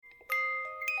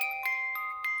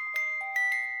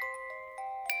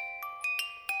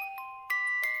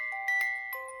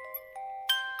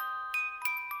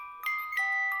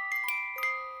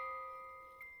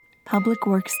Public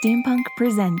Works Steampunk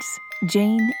presents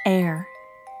Jane Eyre,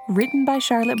 written by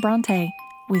Charlotte Bronte,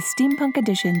 with steampunk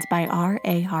additions by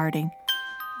R.A. Harding.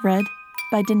 Read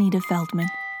by Danita Feldman.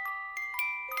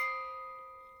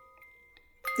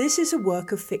 This is a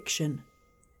work of fiction.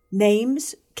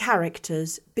 Names,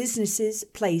 characters, businesses,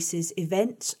 places,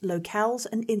 events, locales,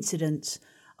 and incidents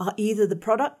are either the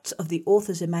products of the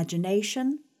author's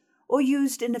imagination or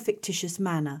used in a fictitious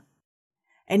manner.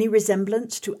 Any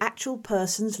resemblance to actual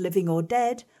persons living or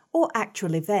dead or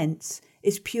actual events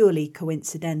is purely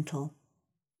coincidental.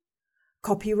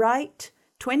 Copyright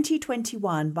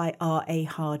 2021 by R.A.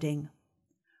 Harding.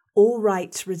 All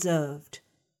rights reserved.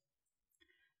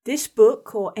 This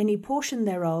book or any portion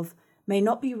thereof may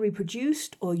not be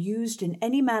reproduced or used in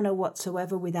any manner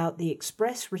whatsoever without the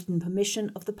express written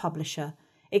permission of the publisher,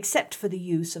 except for the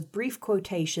use of brief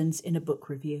quotations in a book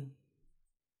review.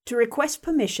 To request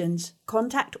permissions,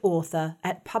 contact author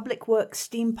at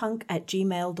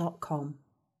publicworkssteampunk@gmail.com.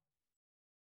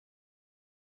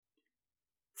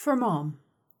 For Mom,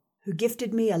 who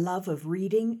gifted me a love of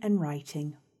reading and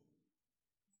writing.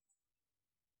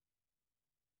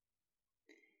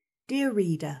 Dear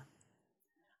reader,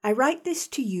 I write this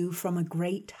to you from a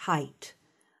great height,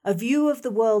 a view of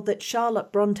the world that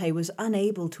Charlotte Bronte was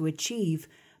unable to achieve,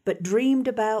 but dreamed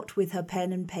about with her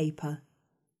pen and paper.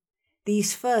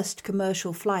 These first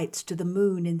commercial flights to the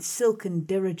moon in silken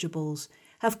dirigibles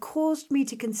have caused me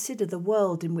to consider the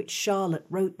world in which Charlotte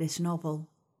wrote this novel.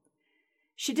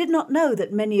 She did not know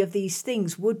that many of these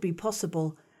things would be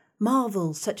possible,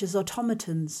 marvels such as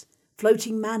automatons,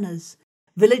 floating manors,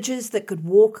 villages that could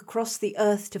walk across the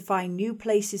earth to find new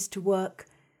places to work,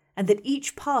 and that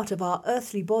each part of our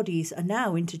earthly bodies are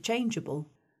now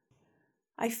interchangeable.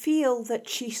 I feel that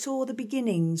she saw the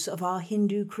beginnings of our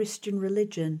Hindu-Christian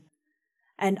religion,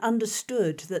 and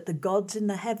understood that the gods in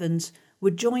the heavens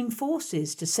would join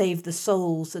forces to save the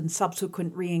souls and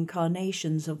subsequent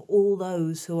reincarnations of all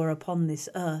those who are upon this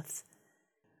earth.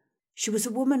 She was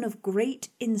a woman of great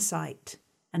insight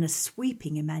and a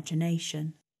sweeping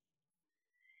imagination.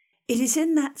 It is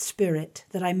in that spirit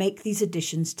that I make these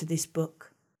additions to this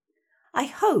book. I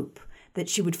hope that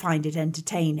she would find it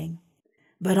entertaining,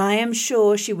 but I am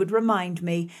sure she would remind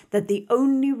me that the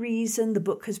only reason the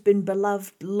book has been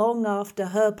beloved long after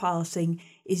her passing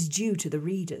is due to the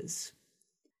readers.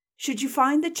 Should you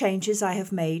find the changes I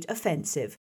have made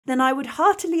offensive, then I would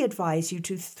heartily advise you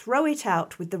to throw it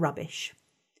out with the rubbish.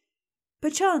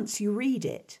 Perchance you read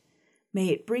it. May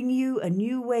it bring you a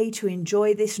new way to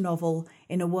enjoy this novel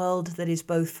in a world that is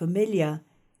both familiar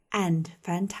and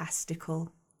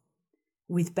fantastical.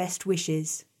 With best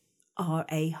wishes,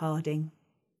 R.A. Harding.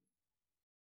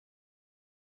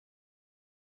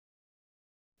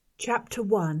 Chapter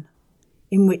 1,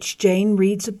 in which Jane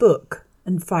reads a book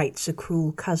and fights a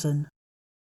cruel cousin.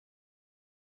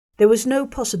 There was no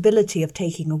possibility of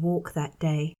taking a walk that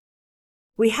day.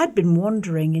 We had been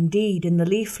wandering, indeed, in the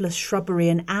leafless shrubbery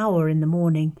an hour in the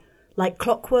morning, like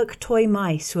clockwork toy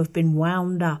mice who have been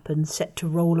wound up and set to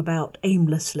roll about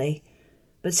aimlessly.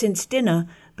 But since dinner,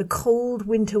 the cold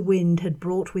winter wind had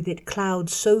brought with it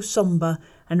clouds so sombre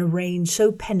and a rain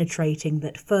so penetrating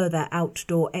that further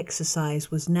outdoor exercise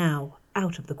was now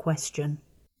out of the question.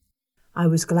 I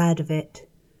was glad of it.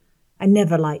 I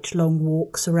never liked long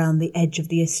walks around the edge of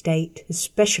the estate,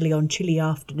 especially on chilly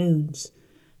afternoons,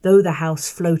 though the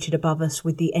house floated above us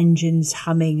with the engines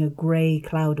humming a grey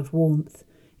cloud of warmth.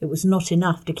 It was not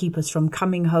enough to keep us from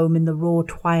coming home in the raw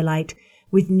twilight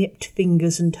with nipped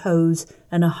fingers and toes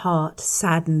and a heart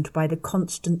saddened by the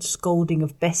constant scolding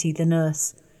of Bessie the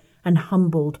nurse, and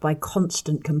humbled by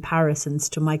constant comparisons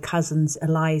to my cousins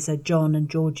Eliza, John, and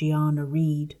Georgiana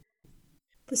Reed.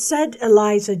 The said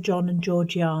Eliza, John, and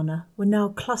Georgiana were now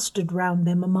clustered round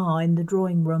their mamma in the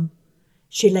drawing-room.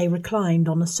 She lay reclined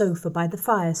on a sofa by the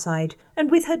fireside,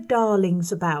 and with her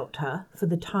darlings about her, for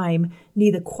the time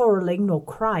neither quarrelling nor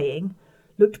crying,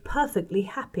 looked perfectly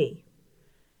happy.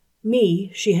 Me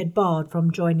she had barred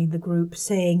from joining the group,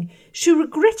 saying she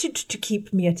regretted to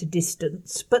keep me at a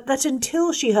distance, but that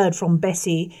until she heard from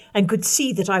Bessie and could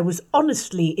see that I was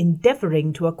honestly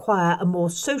endeavouring to acquire a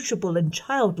more sociable and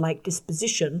childlike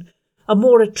disposition, a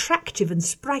more attractive and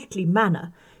sprightly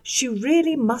manner, she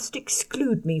really must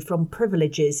exclude me from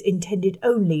privileges intended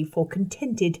only for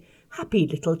contented, happy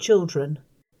little children.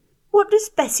 "What does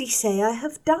Bessie say I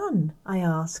have done?" I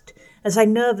asked, as I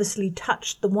nervously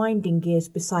touched the winding gears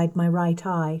beside my right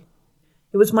eye.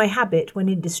 It was my habit, when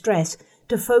in distress,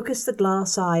 to focus the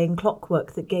glass eye in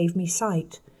clockwork that gave me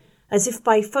sight, as if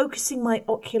by focusing my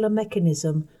ocular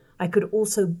mechanism I could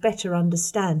also better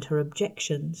understand her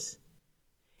objections.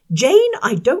 "Jane,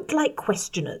 I don't like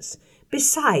questioners.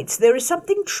 Besides, there is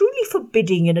something truly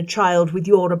forbidding in a child with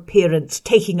your appearance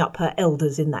taking up her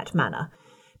elders in that manner.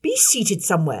 Be seated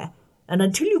somewhere, and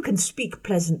until you can speak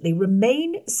pleasantly,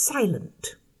 remain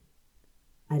silent."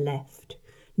 I left,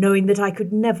 knowing that I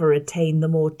could never attain the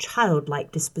more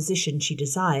childlike disposition she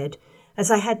desired, as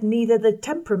I had neither the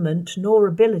temperament nor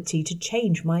ability to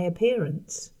change my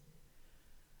appearance.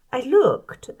 I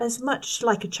looked as much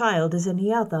like a child as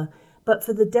any other, but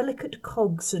for the delicate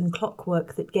cogs and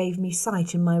clockwork that gave me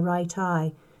sight in my right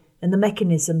eye, and the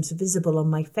mechanisms visible on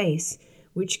my face,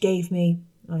 which gave me,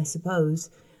 I suppose,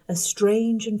 a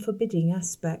strange and forbidding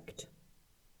aspect.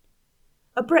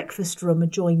 A breakfast room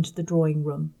adjoined the drawing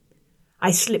room.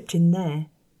 I slipped in there.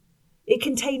 It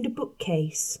contained a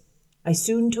bookcase. I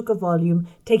soon took a volume,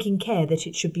 taking care that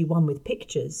it should be one with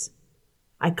pictures.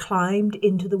 I climbed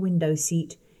into the window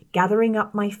seat. Gathering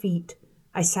up my feet,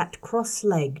 I sat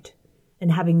cross-legged,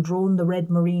 and having drawn the red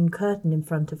moreen curtain in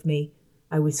front of me,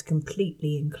 I was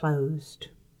completely enclosed.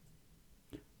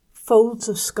 Folds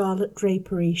of scarlet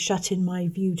drapery shut in my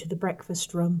view to the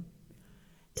breakfast room.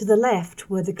 To the left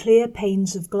were the clear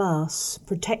panes of glass,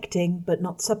 protecting but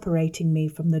not separating me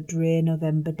from the drear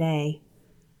November day.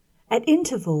 At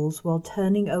intervals, while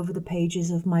turning over the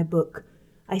pages of my book,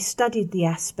 I studied the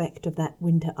aspect of that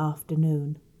winter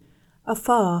afternoon.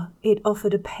 Afar, it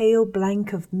offered a pale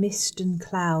blank of mist and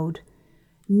cloud.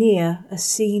 Near, a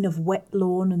scene of wet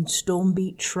lawn and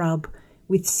storm-beat shrub,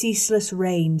 with ceaseless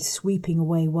rain sweeping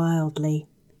away wildly.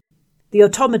 The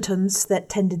automatons that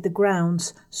tended the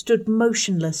grounds stood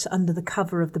motionless under the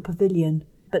cover of the pavilion,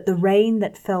 but the rain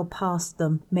that fell past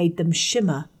them made them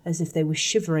shimmer as if they were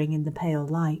shivering in the pale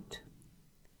light.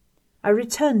 I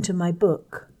returned to my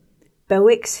book,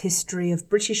 Bewick's History of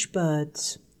British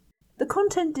Birds. The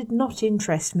content did not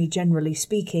interest me, generally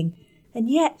speaking, and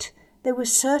yet there were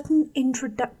certain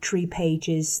introductory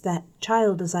pages that,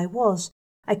 child as I was,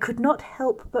 I could not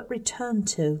help but return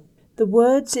to. The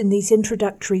words in these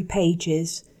introductory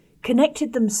pages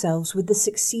connected themselves with the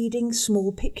succeeding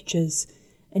small pictures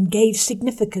and gave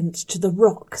significance to the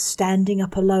rock standing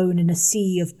up alone in a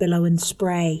sea of billow and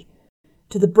spray,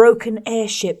 to the broken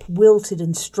airship wilted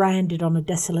and stranded on a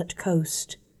desolate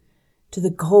coast, to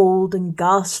the cold and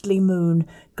ghastly moon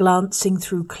glancing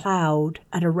through cloud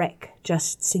at a wreck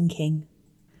just sinking.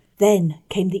 Then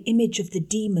came the image of the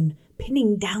demon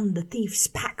pinning down the thief's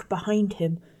pack behind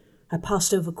him. I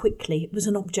passed over quickly. It was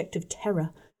an object of terror,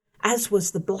 as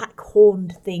was the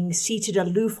black-horned thing seated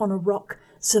aloof on a rock,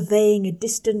 surveying a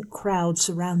distant crowd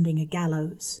surrounding a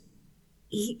gallows.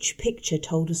 Each picture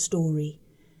told a story,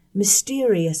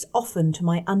 mysterious often to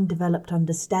my undeveloped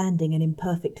understanding and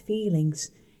imperfect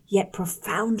feelings, yet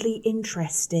profoundly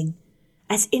interesting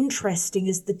as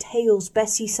the tales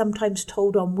Bessie sometimes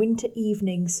told on winter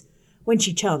evenings when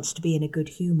she chanced to be in a good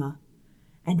humour,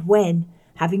 and when,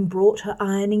 having brought her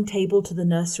ironing table to the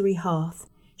nursery hearth,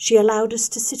 she allowed us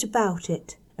to sit about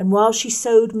it, and while she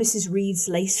sewed Mrs. Reed's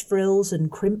lace frills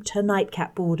and crimped her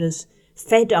nightcap borders,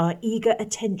 fed our eager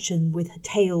attention with her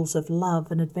tales of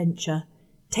love and adventure,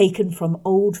 taken from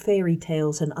old fairy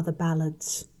tales and other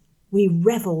ballads. We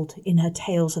revelled in her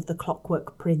tales of the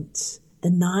Clockwork Prince, the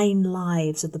 9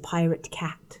 lives of the pirate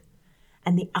cat,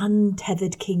 and the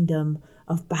untethered kingdom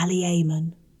of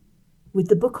Ballyaemon. With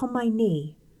the book on my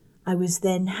knee, I was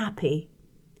then happy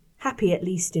at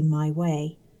least in my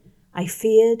way. I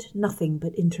feared nothing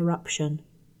but interruption,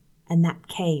 and that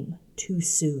came too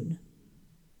soon.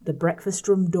 The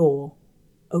breakfast-room door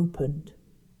opened.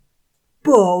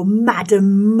 "Poor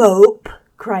Madam Mope!"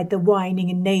 cried the whining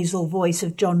and nasal voice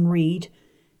of John Reed.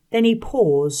 Then he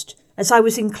paused. As I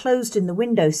was enclosed in the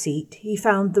window seat, he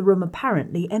found the room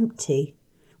apparently empty.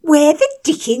 "Where the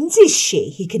dickens is she?"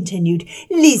 he continued.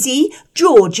 "Lizzie,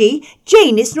 Georgie,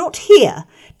 Jane is not here.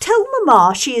 Tell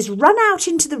Mamma she has run out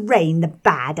into the rain, the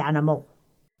bad animal."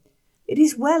 It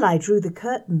is well I drew the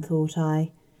curtain, thought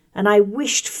I, and I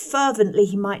wished fervently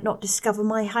he might not discover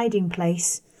my hiding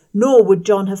place. Nor would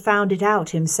John have found it out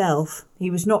himself. He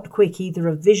was not quick either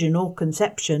of vision or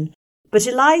conception. But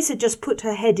Eliza just put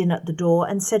her head in at the door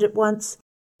and said at once,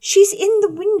 "She's in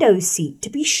the window seat, to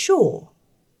be sure."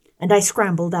 And I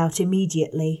scrambled out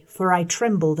immediately, for I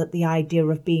trembled at the idea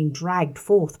of being dragged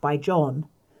forth by John.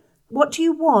 "What do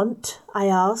you want?" I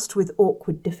asked with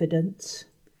awkward diffidence.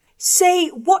 "Say,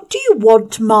 what do you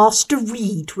want, Master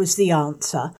Reed?" was the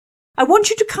answer. "I want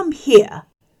you to come here."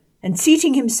 And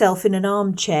seating himself in an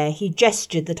armchair, he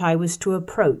gestured that I was to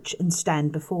approach and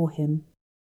stand before him.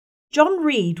 John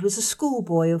Reed was a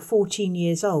schoolboy of 14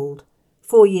 years old,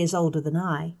 4 years older than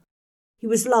I. He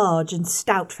was large and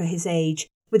stout for his age,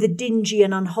 with a dingy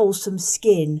and unwholesome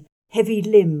skin, heavy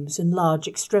limbs and large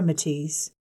extremities.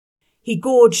 He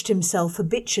gorged himself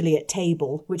habitually at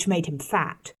table, which made him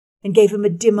fat, and gave him a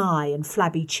dim eye and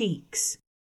flabby cheeks.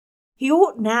 He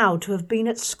ought now to have been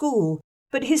at school,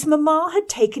 but his mamma had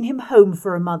taken him home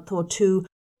for a month or two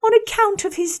on account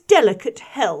of his delicate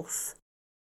health.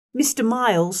 Mr.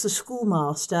 Miles, the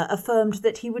schoolmaster, affirmed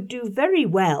that he would do very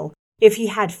well if he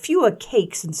had fewer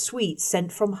cakes and sweets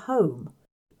sent from home.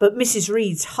 But Mrs.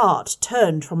 Reed's heart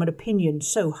turned from an opinion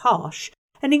so harsh,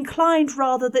 and inclined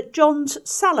rather that John's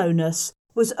sallowness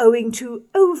was owing to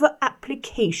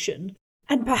over-application,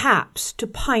 and perhaps to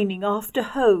pining after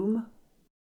home.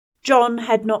 John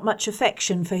had not much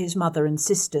affection for his mother and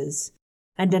sisters,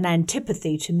 and an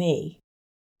antipathy to me.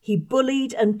 He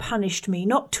bullied and punished me,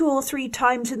 not 2 or 3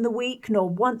 times in the week, nor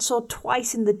once or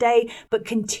twice in the day, but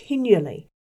continually.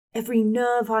 Every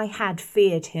nerve I had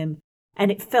feared him, and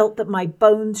it felt that my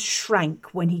bones shrank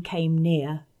when he came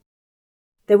near.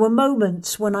 There were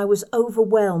moments when I was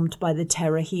overwhelmed by the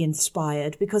terror he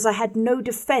inspired, because I had no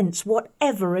defence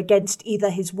whatever against either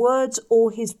his words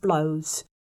or his blows.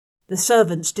 The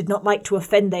servants did not like to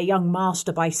offend their young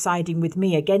master by siding with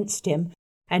me against him,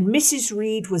 and Mrs.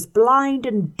 Reed was blind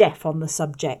and deaf on the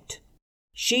subject.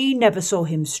 She never saw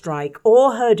him strike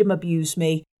or heard him abuse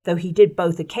me, though he did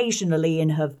both occasionally in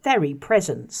her very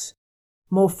presence.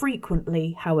 More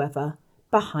frequently, however,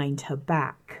 behind her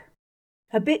back.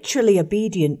 Habitually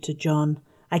obedient to John,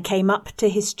 I came up to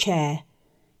his chair.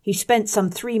 He spent some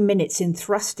 3 minutes in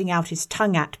thrusting out his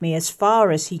tongue at me as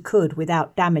far as he could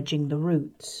without damaging the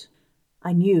roots.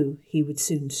 I knew he would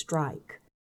soon strike,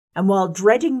 and while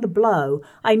dreading the blow,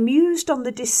 I mused on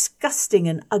the disgusting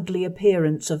and ugly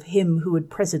appearance of him who would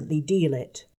presently deal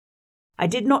it. I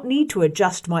did not need to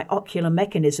adjust my ocular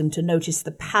mechanism to notice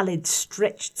the pallid,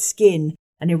 stretched skin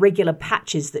and irregular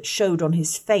patches that showed on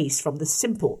his face from the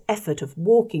simple effort of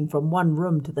walking from one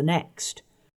room to the next.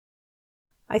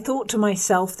 I thought to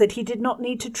myself that he did not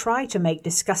need to try to make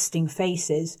disgusting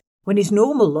faces when his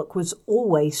normal look was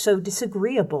always so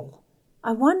disagreeable.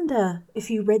 I wonder if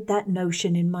he read that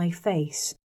notion in my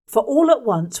face, for all at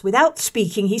once, without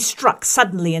speaking, he struck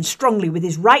suddenly and strongly with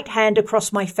his right hand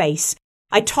across my face.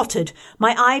 I tottered,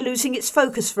 my eye losing its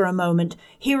focus for a moment,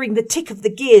 hearing the tick of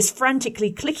the gears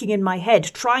frantically clicking in my head,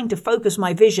 trying to focus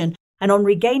my vision, and on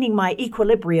regaining my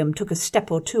equilibrium took a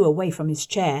step or 2 away from his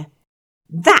chair.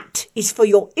 "That is for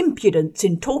your impudence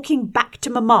in talking back to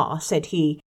mamma," said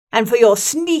he, "and for your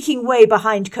sneaking way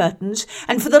behind curtains,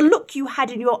 and for the look you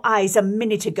had in your eyes a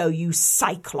minute ago, you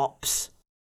Cyclops."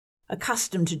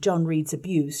 Accustomed to John Reed's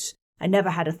abuse, I never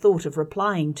had a thought of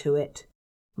replying to it.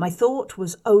 My thought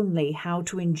was only how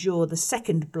to endure the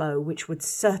second blow which would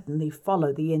certainly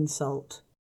follow the insult.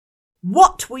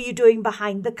 "What were you doing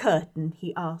behind the curtain?"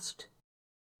 he asked.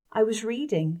 "I was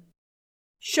reading."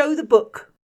 "Show the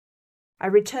book." I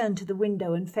returned to the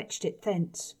window and fetched it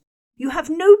thence. "You have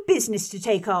no business to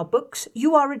take our books.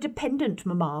 You are a dependent,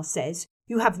 mamma says.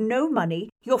 You have no money.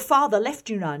 Your father left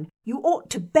you none. You ought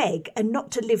to beg and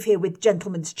not to live here with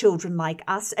gentlemen's children like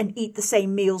us and eat the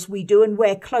same meals we do and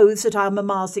wear clothes at our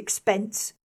mamma's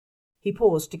expense." He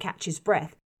paused to catch his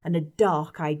breath, and a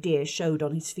dark idea showed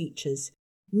on his features.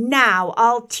 "Now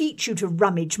I'll teach you to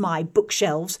rummage my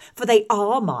bookshelves, for they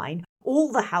are mine.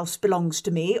 All the house belongs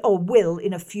to me, or will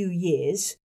in a few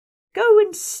years. Go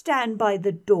and stand by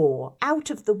the door, out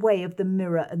of the way of the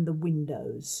mirror and the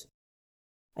windows."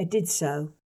 I did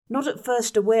so, not at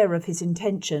first aware of his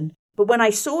intention, but when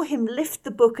I saw him lift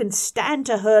the book and stand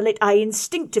to hurl it, I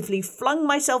instinctively flung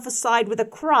myself aside with a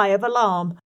cry of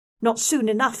alarm. Not soon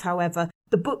enough, however.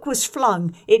 The book was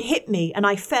flung, it hit me, and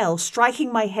I fell,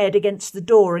 striking my head against the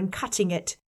door and cutting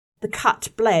it. The cut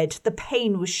bled, the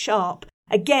pain was sharp.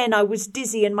 Again I was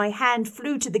dizzy, and my hand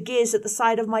flew to the gears at the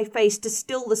side of my face to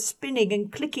still the spinning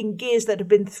and clicking gears that had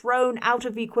been thrown out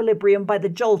of equilibrium by the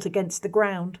jolt against the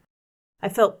ground. I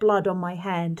felt blood on my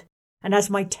hand, and as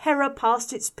my terror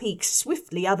passed its peak,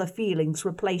 swiftly other feelings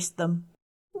replaced them.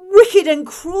 "Wicked and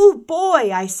cruel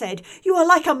boy," I said, "you are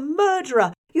like a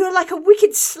murderer. You are like a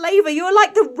wicked slaver. You are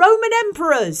like the Roman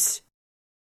emperors."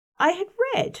 I had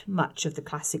read much of the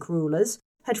classic rulers,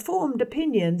 had formed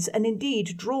opinions, and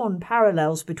indeed drawn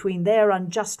parallels between their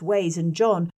unjust ways and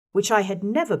John, which I had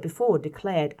never before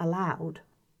declared aloud.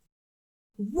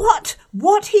 What,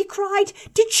 he cried.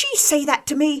 "Did she say that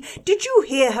to me? Did you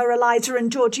hear her, Eliza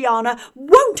and Georgiana?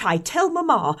 Won't I tell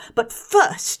mamma? But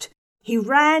first—" He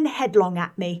ran headlong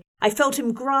at me. I felt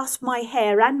him grasp my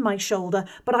hair and my shoulder,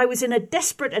 but I was in a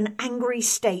desperate and angry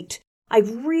state. I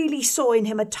really saw in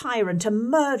him a tyrant, a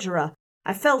murderer.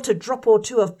 I felt a drop or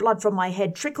 2 of blood from my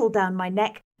head trickle down my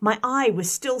neck. My eye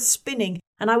was still spinning,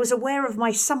 and I was aware of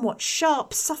my somewhat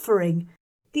sharp suffering.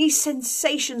 These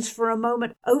sensations for a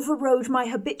moment overrode my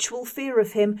habitual fear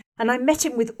of him, and I met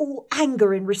him with all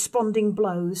anger in responding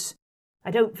blows.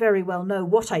 I don't very well know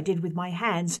what I did with my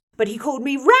hands, but he called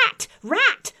me rat,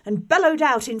 rat, and bellowed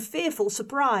out in fearful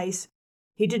surprise.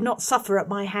 He did not suffer at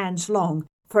my hands long,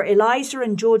 for Eliza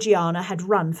and Georgiana had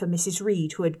run for Mrs.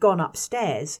 Reed, who had gone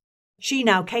upstairs. She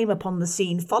now came upon the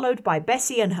scene, followed by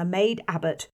Bessie and her maid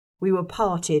Abbot. We were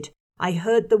parted. I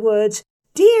heard the words,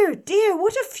 "Dear, dear,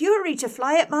 what a fury to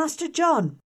fly at Master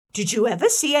John! Did you ever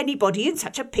see anybody in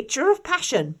such a picture of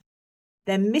passion?"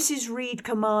 Then Mrs. Reed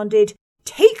commanded,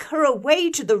 "Take her away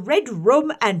to the Red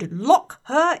Room and lock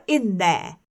her in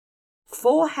there."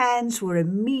 4 hands were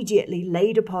immediately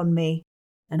laid upon me,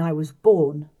 and I was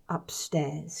borne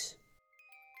upstairs.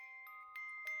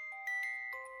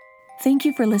 Thank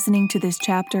you for listening to this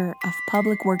chapter of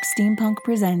Public Works Steampunk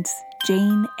Presents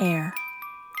Jane Eyre.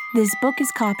 This book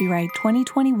is copyright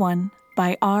 2021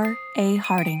 by R.A.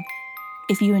 Harding.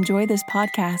 If you enjoy this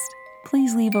podcast,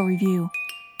 please leave a review.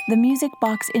 The music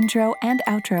box intro and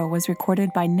outro was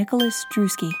recorded by Nicholas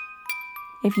Drewski.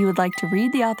 If you would like to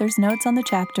read the author's notes on the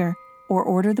chapter or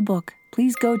order the book,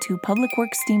 please go to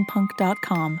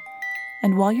publicworkssteampunk.com.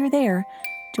 And while you're there,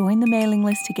 join the mailing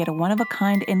list to get a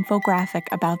one-of-a-kind infographic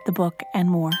about the book and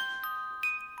more.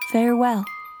 Farewell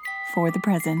for the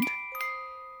present.